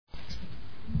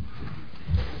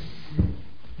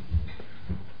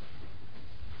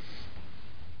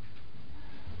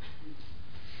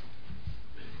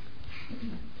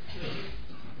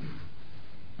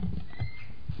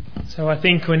So I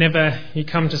think whenever you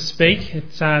come to speak,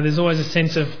 there's always a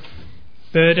sense of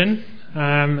burden,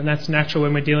 and that's natural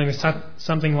when we're dealing with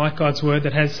something like God's Word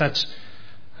that has such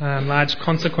large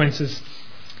consequences.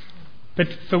 But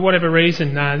for whatever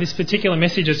reason, this particular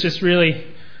message has just really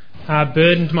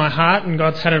burdened my heart, and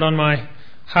God's had it on my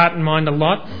heart and mind a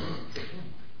lot.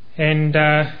 And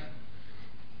I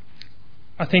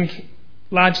think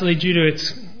largely due to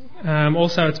its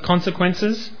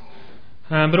consequences,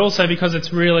 but also because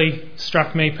it's really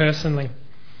struck me personally.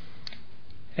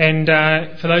 And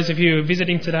for those of you who are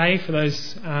visiting today, for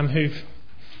those who've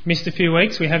missed a few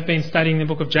weeks, we have been studying the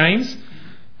book of James.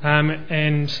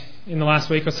 And in the last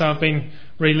week or so, I've been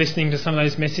re-listening to some of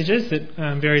those messages that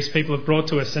various people have brought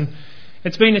to us. And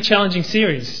it's been a challenging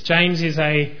series. James is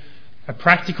a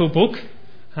practical book,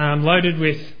 loaded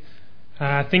with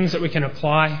things that we can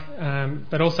apply,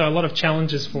 but also a lot of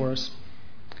challenges for us.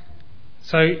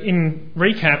 So in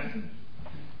recap,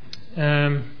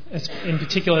 in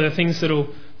particular the things that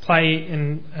will play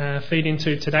and feed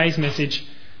into today's message,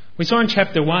 we saw in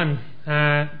chapter 1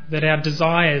 that our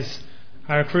desires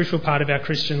are a crucial part of our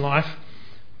Christian life.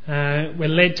 We're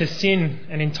led to sin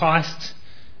and enticed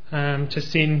to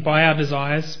sin by our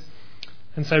desires,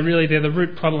 and so really they're the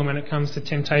root problem when it comes to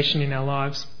temptation in our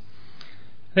lives.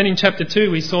 Then in chapter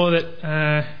 2 we saw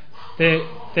that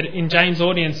in James'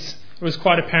 audience it was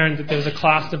quite apparent that there was a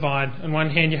class divide. On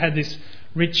one hand you had this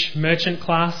rich merchant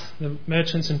class, the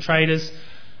merchants and traders,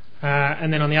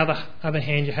 and then on the other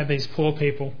hand you had these poor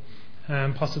people,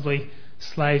 possibly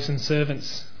slaves and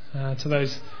servants to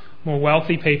those more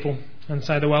wealthy people. And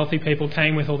so the wealthy people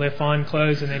came with all their fine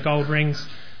clothes and their gold rings,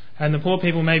 and the poor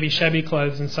people maybe shabby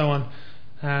clothes and so on.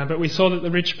 But we saw that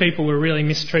the rich people were really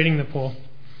mistreating the poor.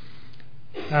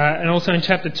 And also in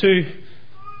chapter 2,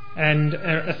 and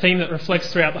a theme that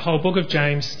reflects throughout the whole book of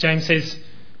James, James says,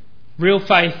 real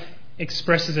faith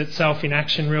expresses itself in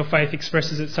action, real faith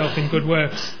expresses itself in good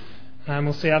works.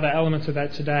 We'll see other elements of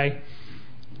that today.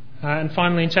 And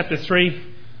finally in chapter 3,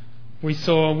 we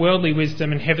saw worldly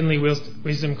wisdom and heavenly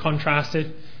wisdom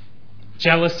contrasted,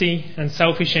 jealousy and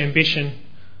selfish ambition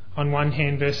on one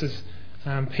hand versus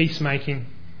peacemaking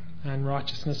and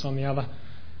righteousness on the other.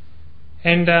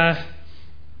 And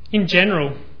in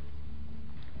general,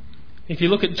 if you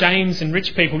look at James and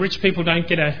rich people don't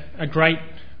get a great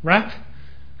rap,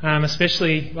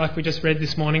 especially like we just read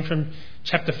this morning from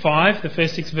chapter 5, the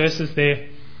first 6 verses there.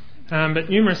 But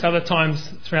numerous other times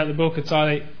throughout the book it's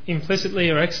either implicitly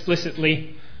or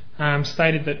explicitly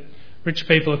stated that rich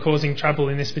people are causing trouble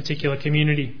in this particular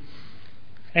community.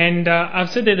 And I've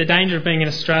said there's the danger of being an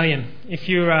Australian. If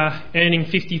you are earning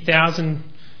 50,000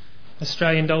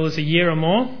 Australian dollars a year or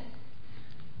more,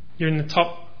 you're in the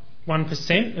top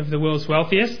 1% of the world's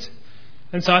wealthiest.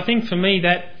 And so I think for me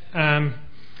that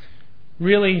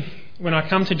really, when I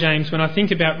come to James, when I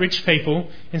think about rich people,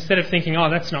 instead of thinking, oh,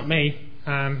 that's not me,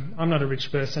 I'm not a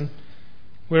rich person.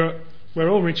 We're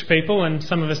all rich people, and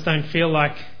some of us don't feel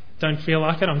like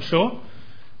it, I'm sure.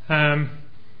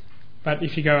 But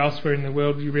if you go elsewhere in the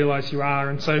world, you realise you are.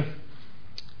 And so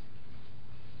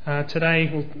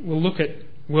today we'll look at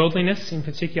worldliness in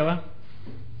particular,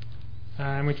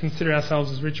 and we consider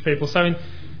ourselves as rich people. So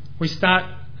we start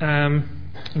in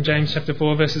James chapter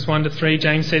 4, verses 1 to 3.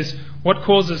 James says, "What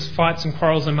causes fights and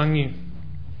quarrels among you?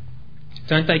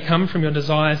 Don't they come from your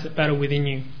desires that battle within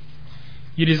you?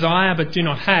 You desire but do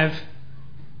not have,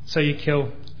 so you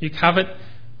kill. You covet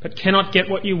but cannot get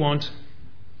what you want,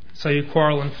 so you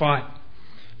quarrel and fight.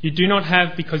 You do not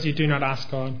have because you do not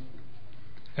ask God.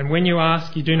 And when you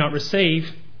ask, you do not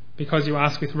receive because you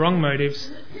ask with wrong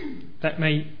motives, that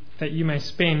you may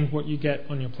spend what you get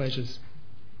on your pleasures."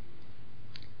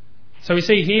 So we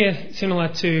see here, similar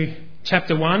to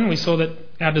chapter 1, we saw that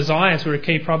our desires were a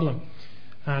key problem.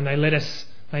 They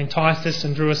enticed us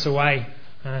and drew us away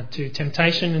to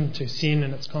temptation and to sin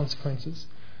and its consequences.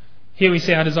 Here we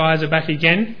see our desires are back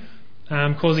again,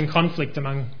 causing conflict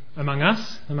among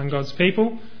us, among God's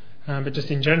people, but just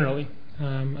in generally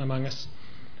among us.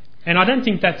 And I don't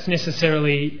think that's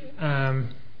necessarily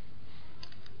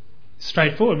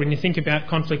straightforward. When you think about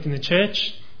conflict in the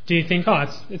church, do you think,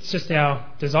 it's just our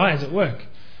desires at work?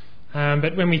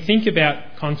 But when we think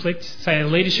about conflict, say a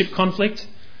leadership conflict,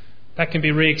 that can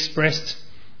be re-expressed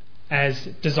as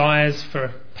desires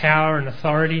for power and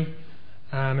authority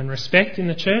and respect in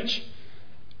the church.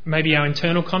 Maybe our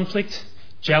internal conflict,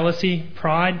 jealousy,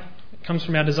 pride, it comes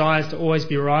from our desires to always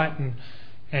be right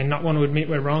and not want to admit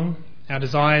we're wrong. Our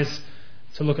desires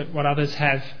to look at what others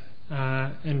have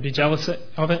and be jealous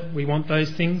of it. We want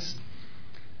those things.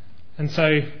 And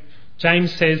so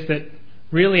James says that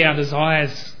really our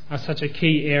desires are such a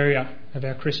key area of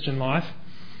our Christian life.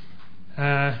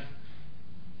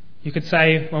 You could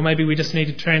say, well, maybe we just need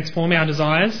to transform our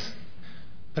desires.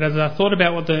 But as I thought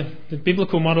about what the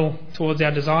biblical model towards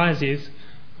our desires is,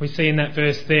 we see in that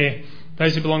verse there,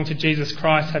 those who belong to Jesus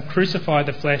Christ have crucified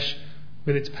the flesh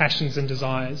with its passions and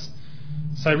desires.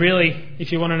 So really,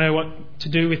 if you want to know what to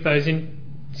do with those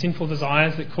sinful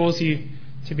desires that cause you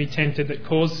to be tempted, that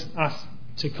cause us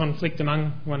to conflict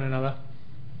among one another,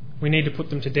 we need to put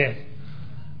them to death.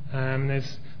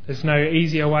 There's no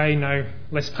easier way, no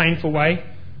less painful way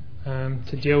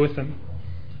to deal with them.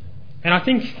 And I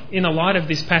think in the light of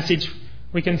this passage,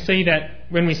 we can see that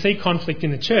when we see conflict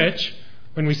in the church,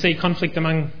 when we see conflict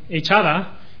among each other,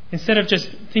 instead of just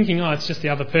thinking, oh, it's just the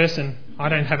other person, I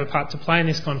don't have a part to play in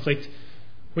this conflict,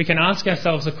 we can ask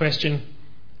ourselves the question,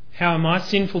 how are my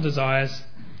sinful desires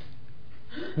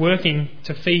working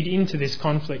to feed into this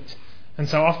conflict? And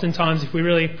so oftentimes, if we're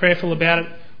really prayerful about it,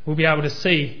 we'll be able to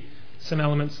see some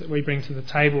elements that we bring to the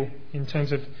table in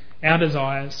terms of our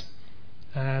desires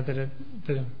that are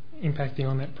impacting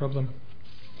on that problem.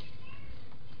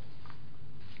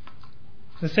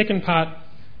 The second part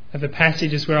of the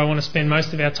passage is where I want to spend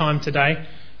most of our time today.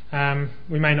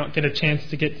 We may not get a chance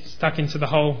to get stuck into the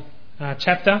whole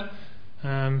chapter,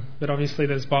 but obviously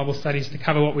there's Bible studies to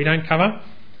cover what we don't cover.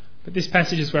 But this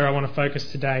passage is where I want to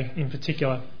focus today in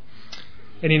particular.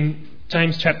 And in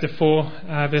James chapter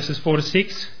 4, verses 4 to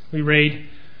 6, we read,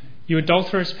 "You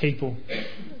adulterous people,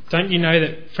 don't you know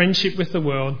that friendship with the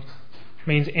world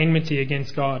means enmity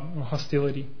against God," or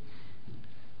hostility?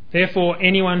 "Therefore,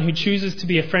 anyone who chooses to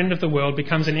be a friend of the world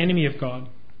becomes an enemy of God.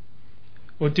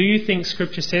 Or do you think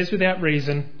Scripture says without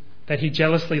reason that he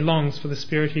jealously longs for the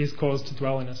Spirit he has caused to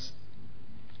dwell in us?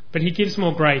 But he gives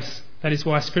more grace. That is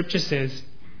why Scripture says,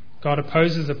 God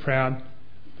opposes the proud,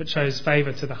 but shows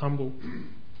favour to the humble."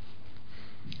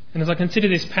 And as I consider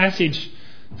this passage,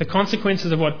 the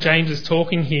consequences of what James is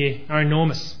talking here are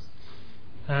enormous.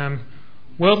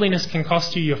 Worldliness can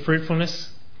cost you your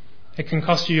fruitfulness. It can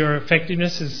cost you your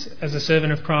effectiveness as a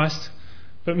servant of Christ.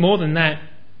 But more than that,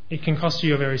 it can cost you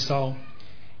your very soul.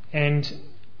 And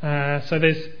so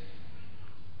there's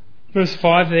verse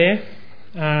 5 there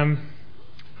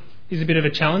is a bit of a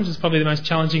challenge. It's probably the most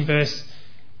challenging verse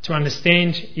to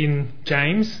understand in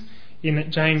James, in that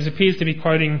James appears to be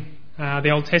quoting the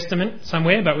Old Testament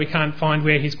somewhere, but we can't find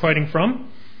where he's quoting from.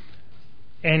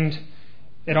 And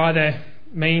it either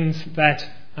means that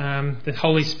the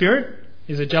Holy Spirit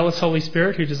is a jealous Holy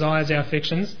Spirit who desires our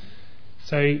affections,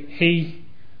 so he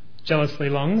jealously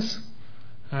longs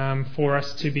for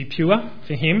us to be pure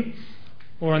for him.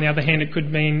 Or on the other hand, it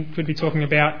could be talking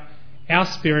about our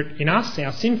spirit in us,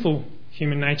 our sinful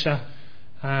human nature,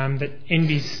 that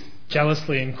envies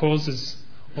jealously and causes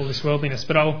all this worldliness.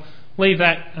 But I'll leave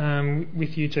that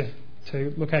with you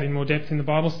to look at in more depth in the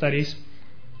Bible studies.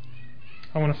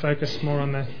 I want to focus more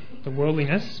on the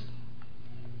worldliness.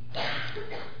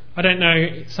 I don't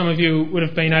know, some of you would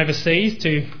have been overseas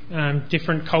to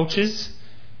different cultures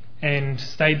and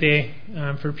stayed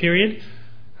there for a period.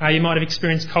 You might have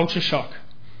experienced culture shock.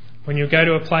 When you go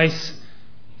to a place,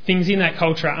 things in that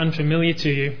culture are unfamiliar to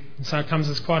you, and so it comes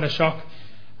as quite a shock.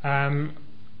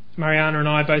 Mariana and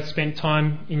I both spent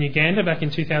time in Uganda back in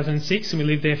 2006, and we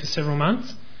lived there for several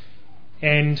months.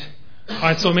 And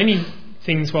I saw many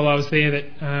things while I was there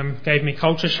that gave me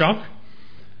culture shock.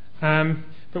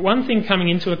 But one thing coming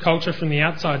into a culture from the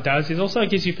outside does is also it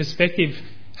gives you perspective,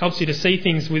 helps you to see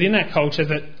things within that culture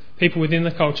that people within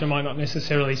the culture might not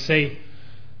necessarily see.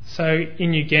 So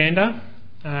in Uganda,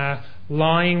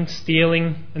 lying,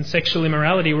 stealing and sexual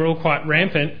immorality were all quite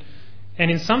rampant, and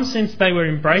in some sense they were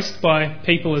embraced by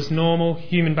people as normal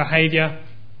human behaviour.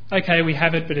 Okay, we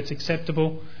have it, but it's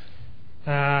acceptable.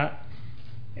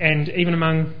 And even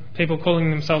among people calling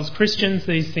themselves Christians,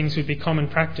 these things would be common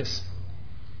practice.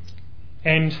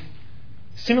 And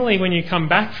similarly, when you come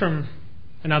back from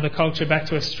another culture back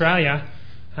to Australia,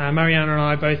 Mariana and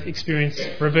I both experienced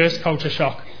reverse culture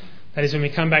shock. That is, when we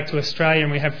come back to Australia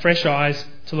and we have fresh eyes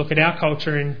to look at our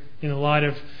culture in the light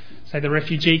of, say, the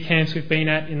refugee camps we've been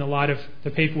at, in the light of the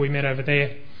people we met over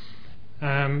there.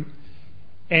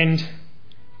 And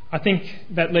I think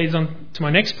that leads on to my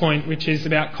next point, which is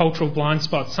about cultural blind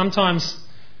spots. Sometimes,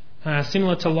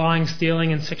 similar to lying,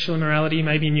 stealing and sexual immorality,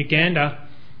 maybe in Uganda,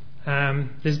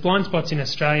 there's blind spots in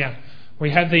Australia.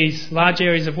 We have these large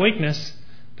areas of weakness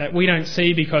that we don't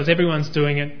see because everyone's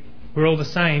doing it. We're all the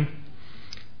same.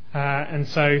 And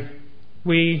so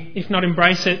we, if not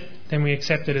embrace it, then we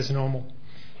accept it as normal.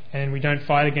 And we don't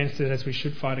fight against it as we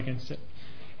should fight against it.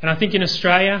 And I think in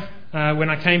Australia, when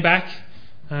I came back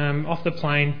off the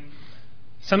plane,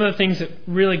 some of the things that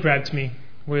really grabbed me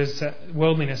was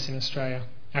worldliness in Australia.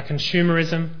 Our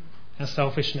consumerism, our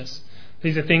selfishness.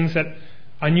 These are things that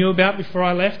I knew about before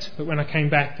I left, but when I came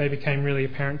back, they became really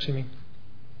apparent to me.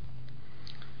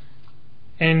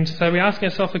 And so we ask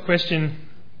ourselves the question,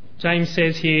 James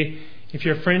says here, if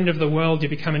you're a friend of the world, you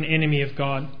become an enemy of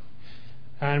God.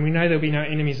 And we know there'll be no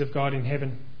enemies of God in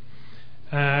heaven.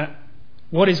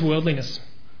 What is worldliness?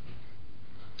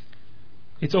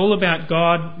 It's all about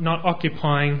God not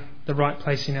occupying the right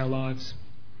place in our lives,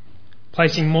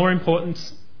 placing more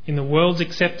importance in the world's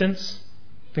acceptance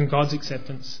than God's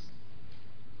acceptance,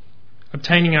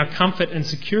 obtaining our comfort and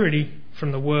security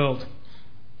from the world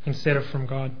instead of from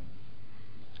God,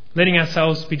 letting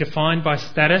ourselves be defined by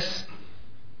status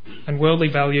and worldly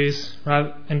values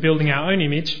and building our own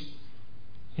image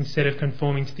instead of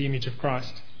conforming to the image of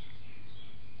Christ,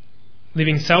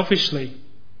 living selfishly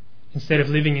instead of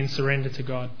living in surrender to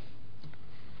God.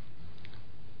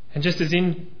 And just as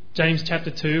in James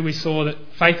chapter 2, we saw that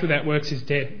faith without works is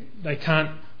dead. They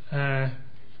can't,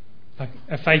 like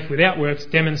a faith without works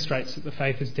demonstrates that the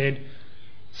faith is dead.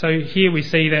 So here we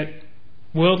see that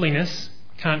worldliness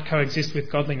can't coexist with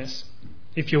godliness.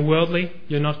 If you're worldly,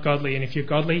 you're not godly, and if you're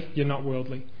godly, you're not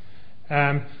worldly.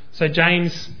 So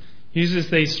James uses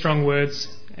these strong words,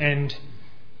 and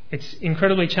it's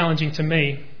incredibly challenging to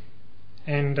me,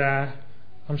 and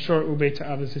I'm sure it will be to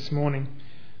others this morning.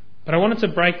 But I wanted to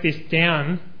break this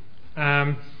down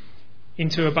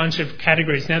into a bunch of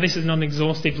categories. Now, this is not an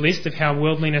exhaustive list of how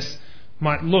worldliness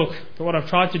might look, but what I've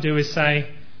tried to do is say,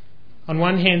 on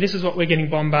one hand, this is what we're getting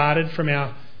bombarded from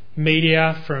our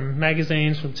media, from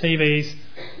magazines, from TVs,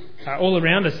 all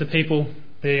around us, the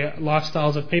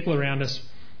lifestyles of people around us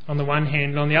on the one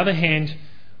hand. And on the other hand,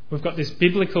 we've got this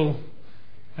biblical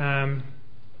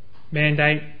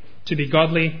mandate to be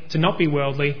godly, to not be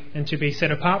worldly, and to be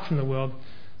set apart from the world.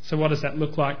 So what does that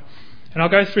look like? And I'll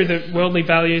go through the worldly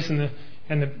values and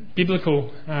the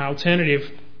biblical alternative,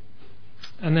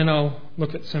 and then I'll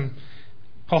look at some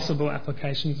possible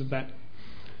applications of that.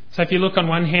 So if you look on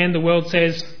one hand, the world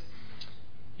says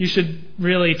you should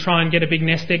really try and get a big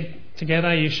nest egg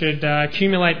together. You should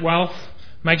accumulate wealth,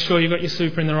 make sure you've got your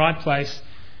super in the right place,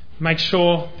 make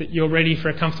sure that you're ready for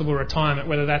a comfortable retirement,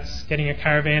 whether that's getting a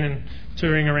caravan and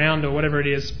touring around or whatever it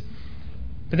is.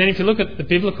 But then if you look at the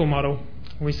biblical model,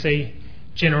 we see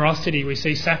generosity, we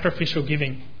see sacrificial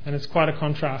giving, and it's quite a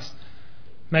contrast.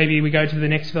 Maybe we go to the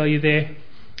next value there,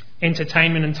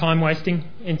 entertainment and time wasting.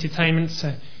 Entertainment's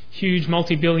a huge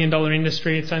multi-billion-dollar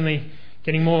industry. It's only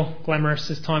getting more glamorous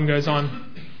as time goes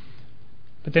on.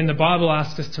 But then the Bible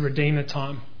asks us to redeem the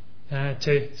time,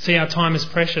 to see our time as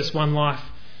precious, one life,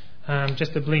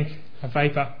 just a blink, a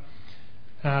vapour,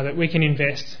 that we can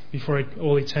invest before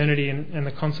all eternity, and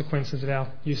the consequences of our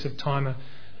use of time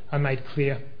are made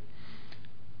clear.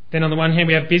 Then on the one hand,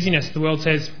 we have busyness. The world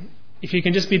says, if you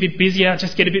can just be a bit busier,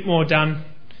 just get a bit more done.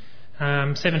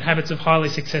 7 habits of highly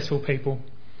successful people.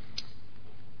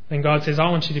 Then God says, I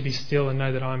want you to be still and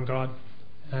know that I'm God.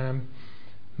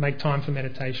 Make time for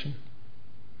meditation.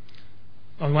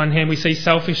 On one hand, we see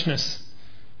selfishness.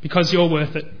 Because you're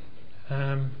worth it.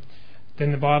 Then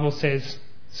the Bible says,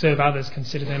 serve others,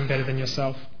 consider them better than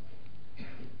yourself.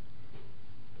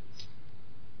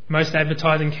 Most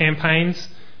advertising campaigns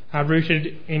are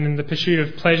rooted in the pursuit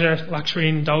of pleasure, luxury,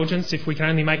 and indulgence. If we can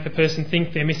only make the person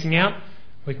think they're missing out,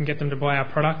 we can get them to buy our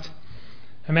product.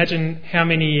 Imagine how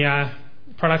many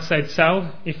products they'd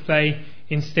sell if they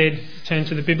instead turned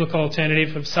to the biblical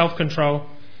alternative of self-control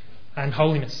and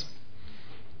holiness.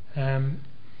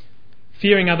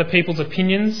 Fearing other people's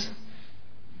opinions.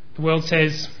 The world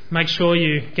says, make sure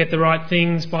you get the right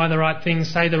things, buy the right things,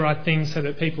 say the right things so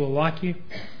that people will like you.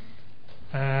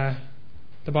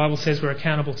 The Bible says we're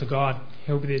accountable to God.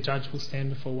 He'll be the judge we'll stand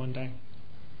before one day.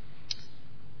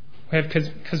 We have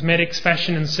cosmetics,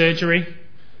 fashion and surgery.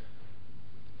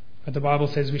 But the Bible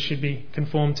says we should be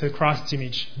conformed to Christ's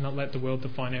image and not let the world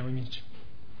define our image.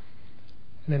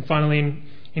 And then finally,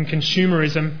 in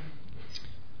consumerism,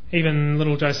 even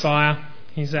little Josiah,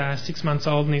 he's 6 months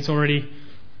old and he's already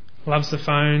loves the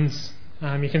phones.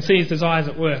 You can see his desires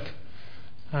at work.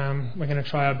 We're going to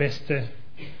try our best to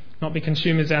not be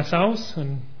consumers ourselves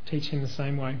and teach him the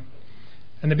same way.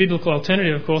 And the biblical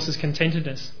alternative, of course, is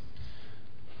contentedness.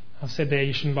 I've said there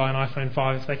you shouldn't buy an iPhone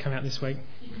 5 if they come out this week.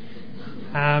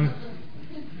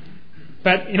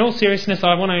 But in all seriousness,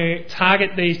 I want to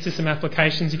target these to some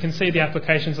applications. You can see the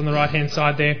applications on the right-hand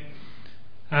side there.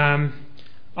 I'm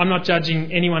not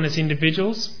judging anyone as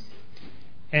individuals,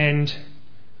 and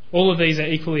all of these are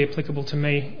equally applicable to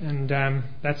me, and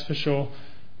that's for sure.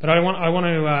 But I want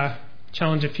to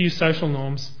challenge a few social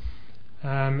norms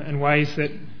and ways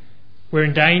that we're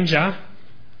in danger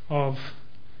of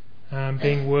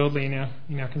being worldly in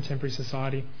our contemporary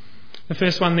society. The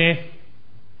first one there,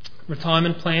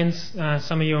 retirement plans.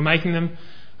 Some of you are making them.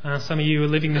 Some of you are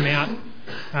living them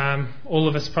out. All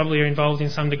of us probably are involved in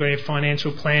some degree of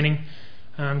financial planning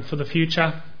for the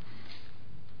future.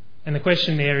 And the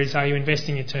question there is, are you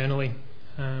investing eternally?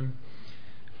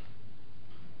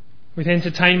 With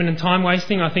entertainment and time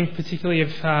wasting, I think particularly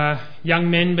of young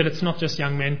men, but it's not just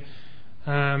young men.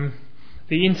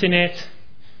 The internet,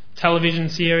 television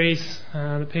series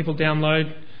that people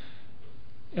download,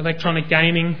 electronic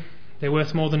gaming, they're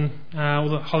worth more than all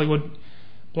the Hollywood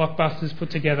blockbusters put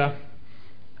together.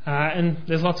 And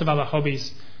there's lots of other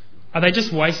hobbies. Are they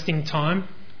just wasting time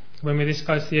when we're this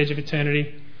close to the edge of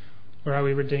eternity, or are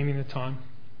we redeeming the time?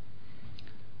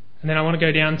 And then I want to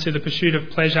go down to the pursuit of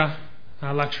pleasure,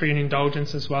 luxury and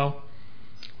indulgence as well.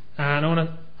 And I want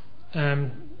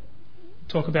to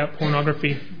talk about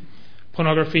pornography.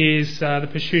 Pornography is the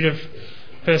pursuit of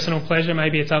personal pleasure.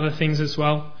 Maybe it's other things as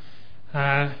well.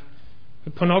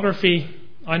 But pornography,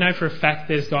 I know for a fact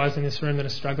there's guys in this room that are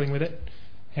struggling with it.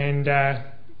 And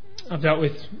I've dealt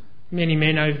with many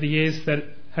men over the years that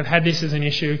have had this as an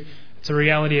issue. It's a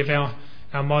reality of our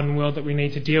modern world that we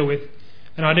need to deal with.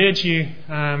 And I'd urge you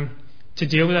to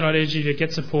deal with it. I'd urge you to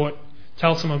get support,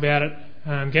 tell someone about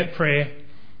it, get prayer,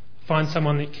 find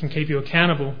someone that can keep you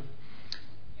accountable.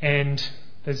 And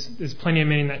there's plenty of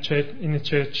men in the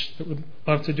church that would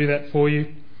love to do that for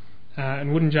you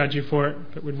and wouldn't judge you for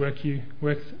it, but would work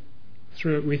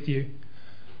through it with you.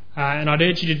 And I'd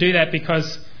urge you to do that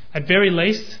because at very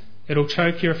least it'll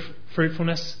choke your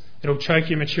fruitfulness, it'll choke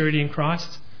your maturity in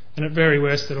Christ, and at very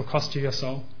worst it'll cost you your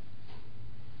soul.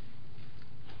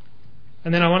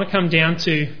 And then I want to come down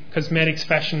to cosmetics,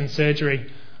 fashion and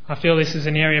surgery. I feel this is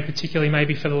an area particularly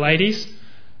maybe for the ladies.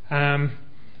 I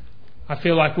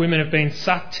feel like women have been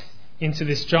sucked into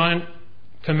this giant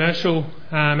commercial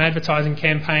advertising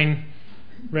campaign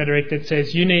rhetoric that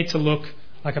says you need to look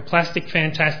like a plastic,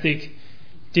 fantastic,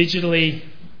 digitally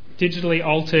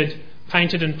altered,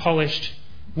 painted and polished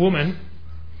woman.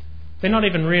 They're not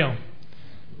even real.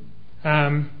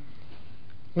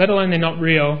 Let alone they're not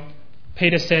real.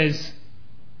 Peter says,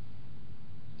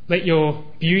 let your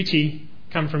beauty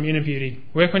come from inner beauty.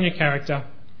 Work on your character.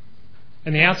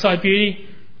 And the outside beauty,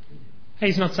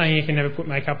 he's not saying you can never put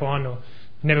makeup on or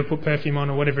never put perfume on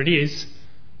or whatever it is,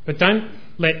 but don't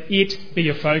let it be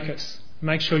your focus.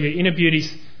 Make sure your inner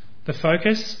beauty's the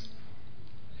focus,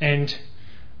 and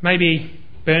maybe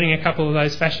burning a couple of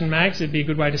those fashion mags would be a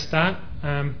good way to start.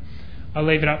 I'll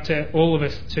leave it up to all of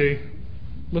us to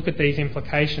look at these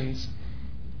implications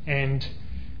and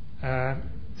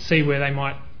see where they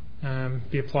might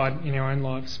be applied in our own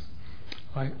lives.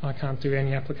 I can't do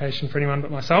any application for anyone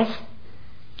but myself,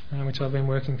 which I've been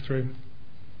working through.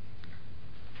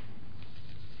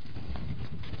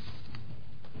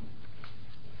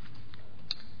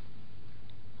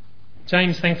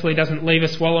 James thankfully doesn't leave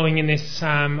us wallowing in this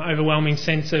overwhelming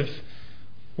sense of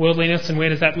worldliness and where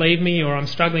does that leave me, or I'm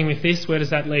struggling with this, where does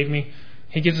that leave me?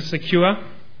 He gives us a cure.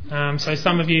 So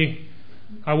some of you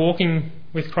are walking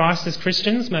with Christ as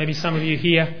Christians. Maybe some of you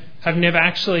here have never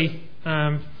actually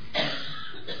entered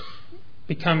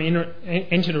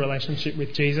a relationship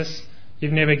with Jesus.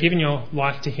 You've never given your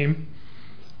life to him.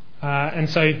 And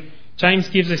so James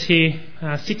gives us here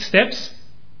 6 steps,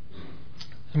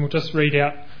 and we'll just read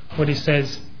out what he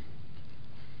says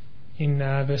in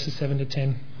verses 7 to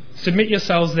 10. Submit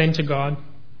yourselves then to God.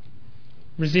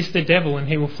 Resist the devil and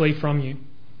he will flee from you.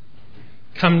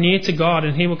 Come near to God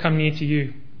and he will come near to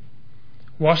you.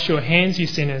 Wash your hands, you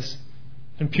sinners,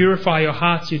 and purify your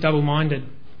hearts, you double-minded.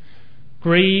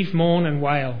 Grieve, mourn and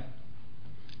wail.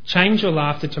 Change your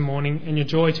laughter to mourning and your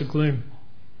joy to gloom.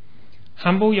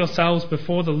 Humble yourselves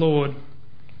before the Lord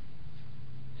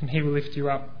and he will lift you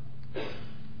up.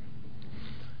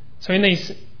 So in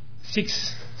these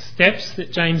 6 steps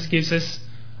that James gives us,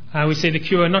 we see the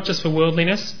cure not just for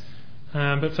worldliness,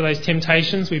 but for those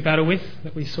temptations we battle with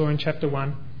that we saw in chapter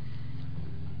 1.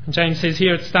 And James says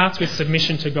here it starts with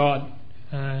submission to God.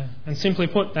 And simply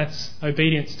put, that's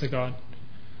obedience to God.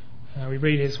 We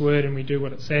read his word and we do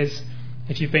what it says.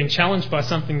 If you've been challenged by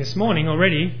something this morning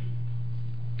already,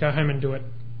 go home and do it.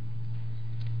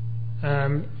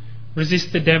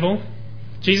 Resist the devil.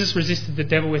 Jesus resisted the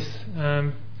devil with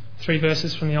 3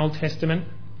 verses from the Old Testament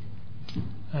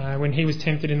when he was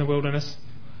tested in the wilderness.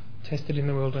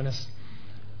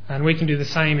 And we can do the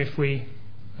same if we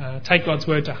take God's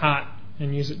word to heart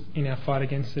and use it in our fight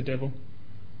against the devil.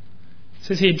 It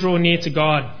says here, draw near to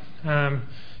God.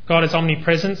 God is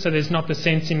omnipresent, so there's not the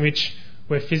sense in which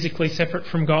we're physically separate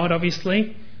from God,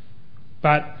 obviously,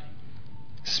 but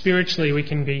spiritually we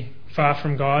can be far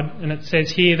from God. And it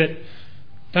says here that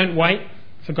don't wait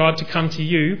for God to come to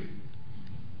you,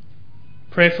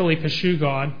 prayerfully pursue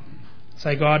God,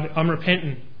 say, God, I'm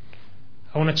repentant.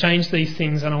 I want to change these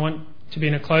things and I want to be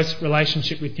in a close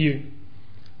relationship with you.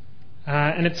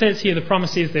 And it says here, the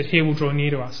promise is that he will draw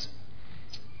near to us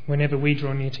whenever we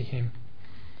draw near to him.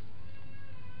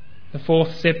 The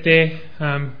fourth step there,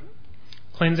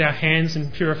 cleanse our hands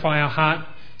and purify our heart,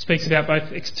 speaks about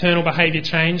both external behaviour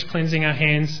change, cleansing our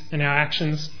hands and our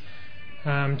actions,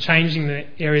 changing the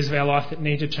areas of our life that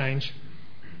need to change.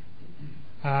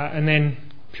 And then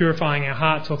purifying our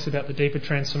heart talks about the deeper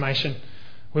transformation.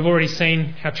 We've already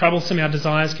seen how troublesome our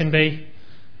desires can be.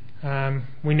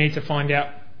 We need to find out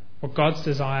what God's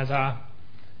desires are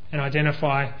and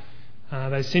identify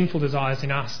those sinful desires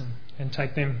in us and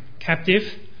take them captive,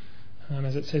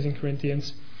 as it says in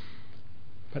Corinthians.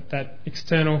 But that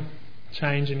external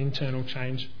change and internal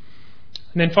change.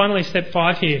 And then finally, step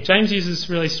 5 here. James uses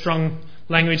really strong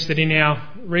language that in our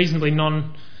reasonably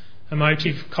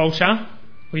non-emotive culture,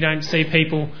 we don't see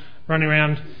people running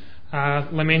around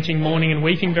lamenting, mourning and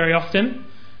weeping very often.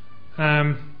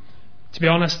 To be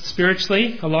honest,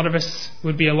 spiritually, a lot of us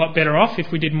would be a lot better off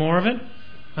if we did more of it.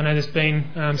 I know there's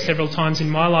been several times in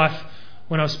my life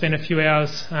when I've spent a few hours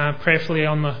prayerfully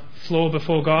on the floor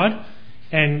before God,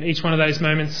 and each one of those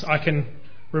moments I can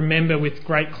remember with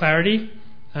great clarity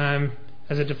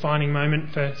as a defining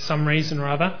moment for some reason or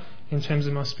other in terms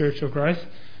of my spiritual growth.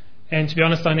 And to be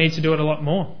honest, I need to do it a lot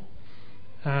more.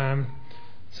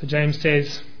 So James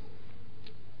says,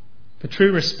 the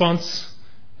true response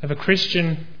of a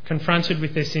Christian confronted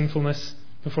with their sinfulness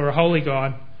before a holy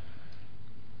God,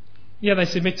 they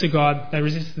submit to God, they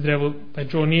resist the devil, they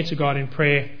draw near to God in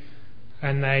prayer,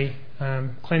 and they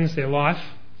cleanse their life.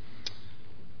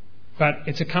 But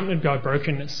it's accompanied by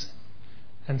brokenness.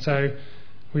 And so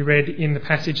we read in the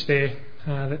passage there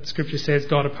that Scripture says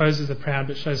God opposes the proud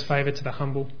but shows favour to the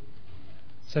humble.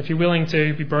 So if you're willing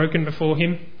to be broken before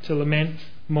him, to lament,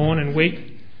 mourn and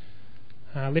weep,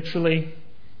 literally,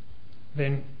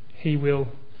 then he will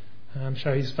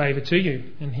show his favour to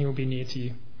you and he will be near to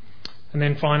you. And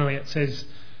then finally it says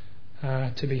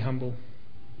to be humble.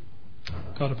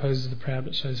 God opposes the proud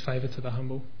but shows favour to the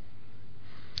humble.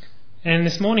 And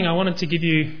this morning I wanted to give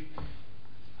you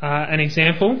an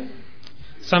example.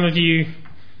 Some of you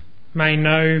may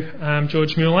know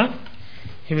George Mueller.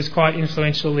 He was quite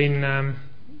influential in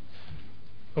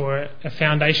or a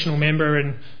foundational member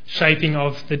and shaping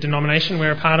of the denomination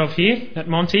we're a part of here at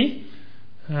Monty.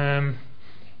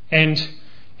 And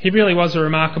he really was a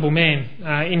remarkable man.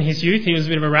 In his youth, he was a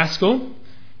bit of a rascal.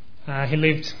 He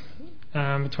lived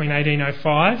between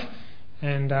 1805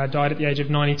 and died at the age of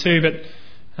 92. But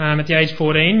at the age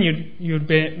 14,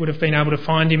 would have been able to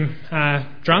find him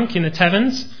drunk in the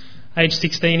taverns. Age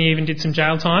 16, he even did some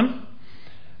jail time.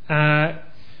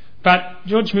 But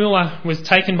George Mueller was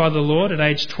taken by the Lord at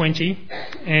age 20,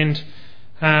 and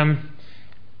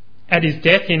at his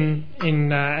death in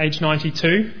age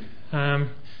 92,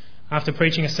 after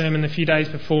preaching a sermon a few days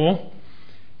before,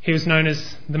 he was known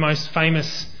as the most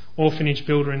famous orphanage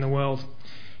builder in the world.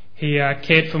 He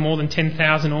cared for more than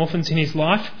 10,000 orphans in his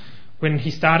life. When he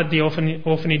started the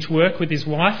orphanage work with his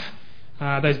wife,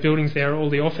 those buildings there are all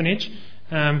the orphanage,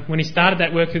 when he started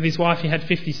that work with his wife, he had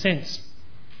 50 cents.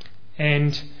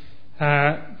 And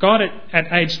God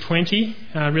at age 20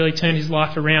 really turned his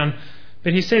life around.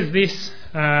 But he says this,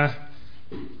 that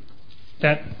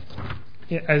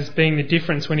as being the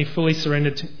difference when he fully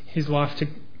surrendered his life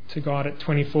to God at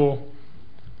 24.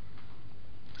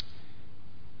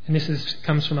 And this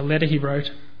comes from a letter he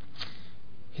wrote.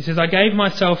 He says, I gave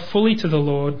myself fully to the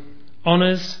Lord,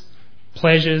 honours,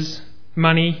 pleasures,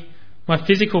 money, my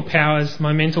physical powers,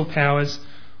 my mental powers,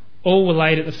 all were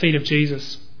laid at the feet of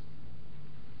Jesus.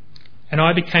 And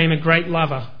I became a great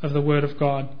lover of the Word of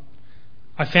God.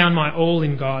 I found my all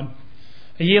in God.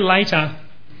 A year later,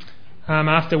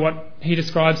 after what he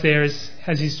describes there as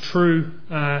his true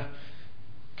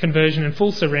conversion and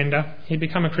full surrender, he'd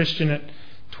become a Christian at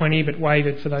 20 but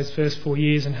wavered for those first 4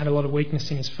 years and had a lot of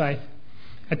weakness in his faith.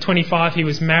 At 25 he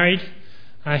was married.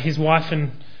 His wife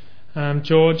and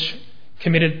George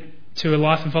committed to a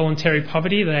life of voluntary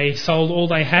poverty. They sold all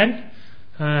they had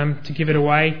to give it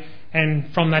away.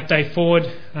 And from that day forward,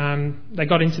 they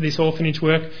got into this orphanage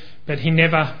work, but he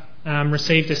never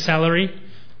received a salary,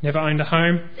 never owned a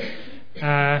home.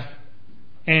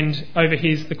 And over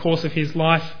the course of his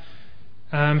life,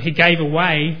 he gave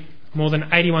away more than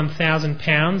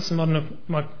 £81,000, the modern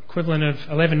equivalent of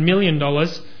 $11 million,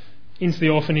 into the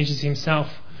orphanages himself.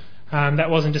 That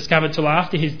wasn't discovered till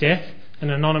after his death. He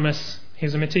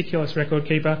was a meticulous record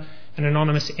keeper, an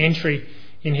anonymous entry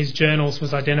in his journals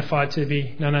was identified to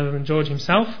be none other than George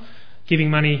himself,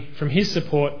 giving money from his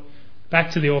support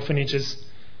back to the orphanages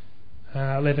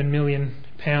 £11 million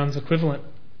equivalent.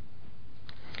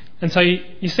 And so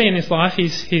you see in his life,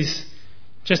 he's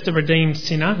just a redeemed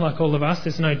sinner like all of us.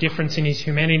 There's no difference in his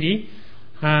humanity.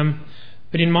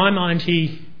 But in my mind,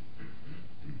 he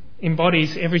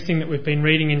embodies everything that we've been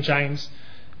reading in James.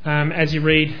 As you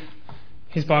read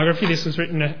his biography, this was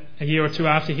written a year or two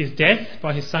after his death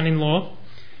by his son-in-law.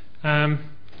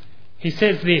 He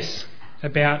says this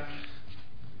about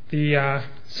the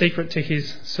secret to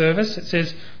his service. It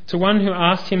says, to one who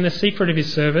asked him the secret of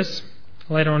his service,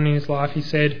 later on in his life, he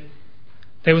said,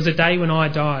 there was a day when I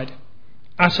died,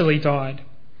 utterly died.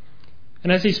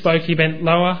 And as he spoke, he bent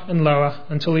lower and lower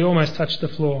until he almost touched the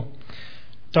floor.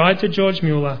 Died to George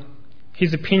Mueller,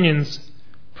 his opinions,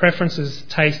 preferences,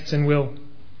 tastes and will.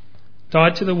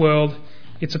 Died to the world,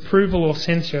 its approval or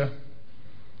censure.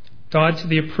 Died to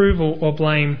the approval or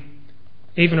blame,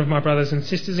 even of my brothers and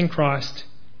sisters in Christ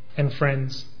and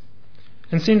friends.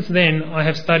 And since then, I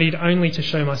have studied only to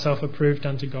show myself approved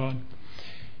unto God.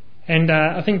 And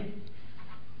I think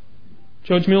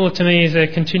George Mueller to me is a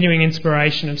continuing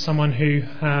inspiration of someone who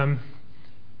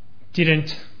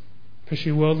didn't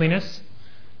pursue worldliness.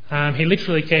 He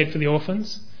literally cared for the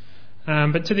orphans.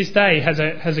 But to this day has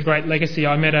a great legacy.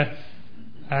 I met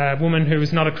a woman who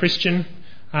was not a Christian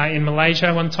in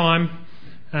Malaysia one time.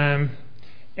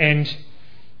 And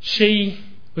she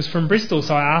was from Bristol,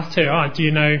 so I asked her, do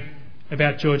you know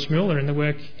about George Mueller and the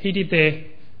work he did there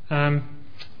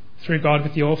through God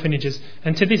with the orphanages?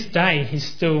 And to this day, he's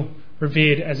still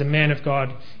revered as a man of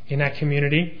God in that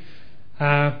community.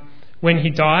 When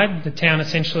he died, the town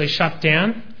essentially shut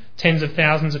down. Tens of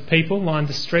thousands of people lined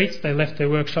the streets. They left their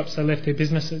workshops, they left their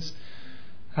businesses.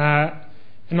 And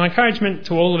my encouragement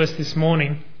to all of us this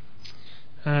morning,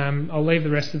 I'll leave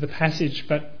the rest of the passage,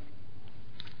 but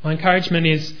my encouragement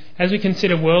is, as we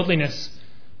consider worldliness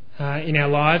in our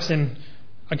lives, and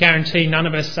I guarantee none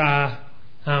of us are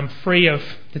free of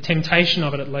the temptation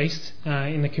of it, at least,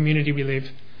 in the community we live.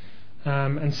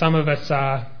 And some of us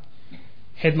are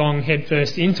head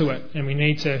first into it, and we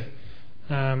need to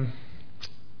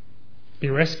be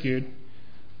rescued.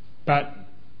 But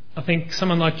I think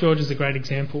someone like George is a great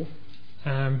example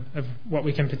of what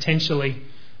we can potentially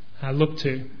look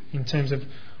to in terms of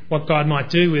what God might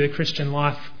do with a Christian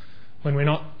life when we're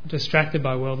not distracted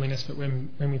by worldliness, but when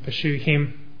we pursue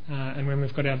Him and when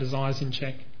we've got our desires in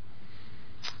check.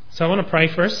 So I want to pray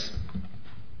for us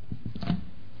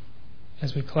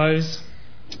as we close,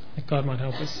 that God might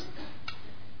help us.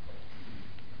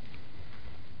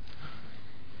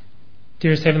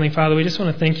 Dearest Heavenly Father, we just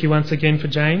want to thank you once again for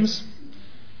James.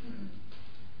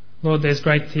 Lord, there's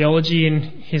great theology in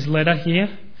his letter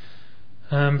here,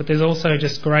 but there's also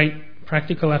just great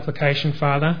practical application,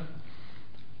 Father,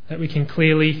 that we can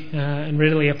clearly and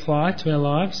readily apply to our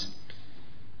lives.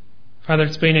 Father,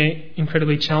 it's been an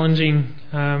incredibly challenging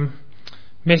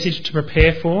message to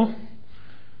prepare for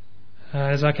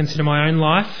as I consider my own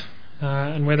life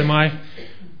and whether my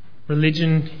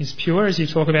religion is pure, as you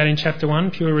talk about in chapter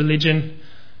 1. Pure religion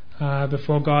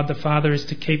before God the Father is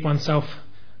to keep oneself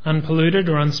unpolluted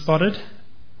or unspotted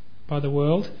by the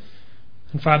world.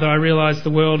 And Father, I realise the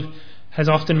world has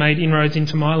often made inroads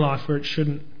into my life where it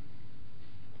shouldn't.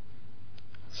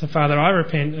 So Father, I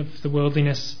repent of the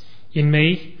worldliness in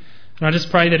me, and I just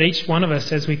pray that each one of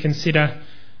us, as we consider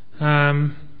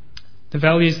the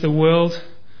values the world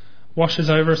washes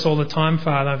over us all the time,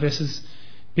 Father, versus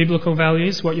biblical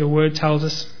values, what your word tells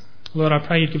us, Lord, I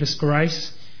pray you'd give us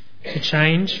grace to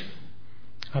change.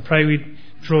 I pray we'd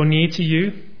draw near to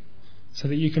you so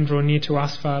that you can draw near to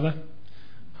us, Father.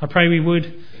 I pray we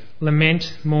would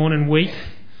lament, mourn and weep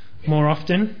more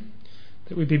often,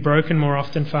 that we'd be broken more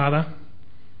often, Father.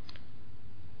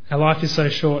 Our life is so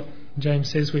short. James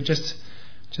says we're just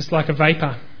like a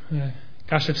vapour, a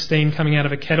gush of steam coming out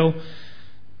of a kettle.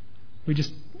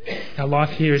 Our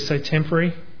life here is so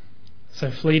temporary,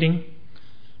 so fleeting.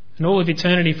 And all of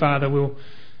eternity, Father, will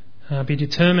be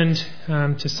determined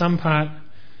to some part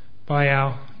by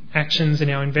our actions and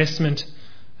our investment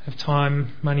of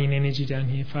time, money and energy down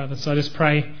here, Father. So I just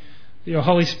pray that your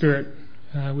Holy Spirit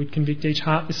would convict each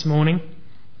heart this morning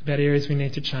about areas we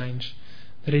need to change,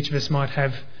 that each of us might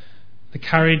have the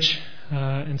courage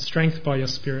and strength by your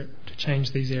Spirit to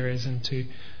change these areas and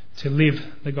to live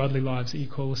the godly lives that you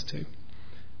call us to.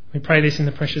 We pray this in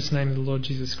the precious name of the Lord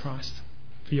Jesus Christ,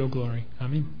 for your glory.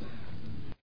 Amen.